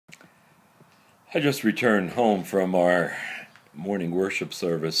I just returned home from our morning worship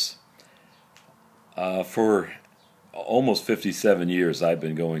service. For almost 57 years, I've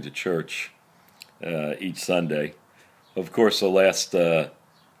been going to church each Sunday. Of course, the last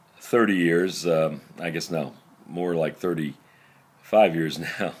 30 years, I guess now, more like 35 years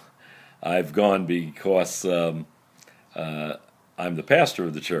now, I've gone because I'm the pastor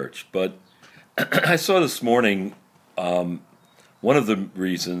of the church. But I saw this morning one of the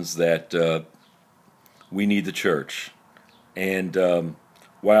reasons that we need the church. And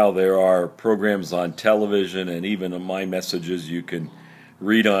while there are programs on television and even on my messages you can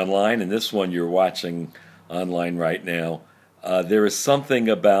read online, and this one you're watching online right now, there is something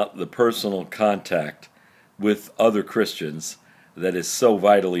about the personal contact with other Christians that is so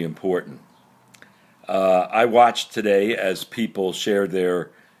vitally important. I watched today as people shared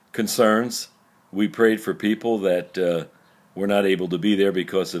their concerns. We prayed for people that were not able to be there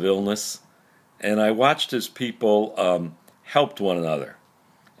because of illness. And I watched as people helped one another.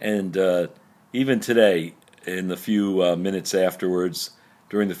 And even today, in the few minutes afterwards,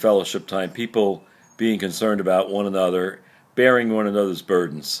 during the fellowship time, people being concerned about one another, bearing one another's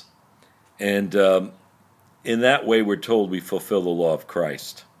burdens. And in that way, we're told we fulfill the law of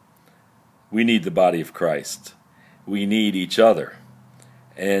Christ. We need the body of Christ. We need each other.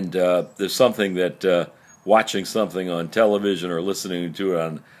 And there's something that watching something on television or listening to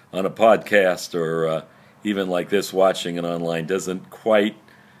it on a podcast or even like this, watching it online, doesn't quite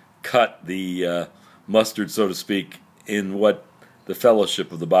cut the mustard, so to speak, in what the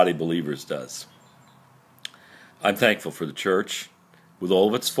fellowship of the body believers does. I'm thankful for the church. With all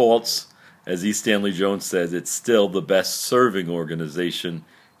of its faults, as E. Stanley Jones says, it's still the best serving organization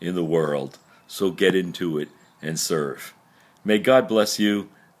in the world. So get into it and serve. May God bless you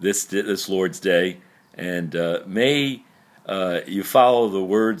this Lord's Day, and may you follow the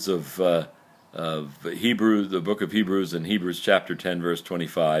words of Hebrews, the book of Hebrews, in Hebrews chapter 10, verse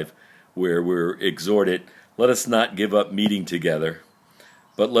 25, where we're exhorted, let us not give up meeting together,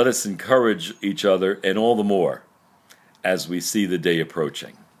 but let us encourage each other, and all the more as we see the day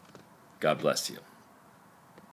approaching. God bless you.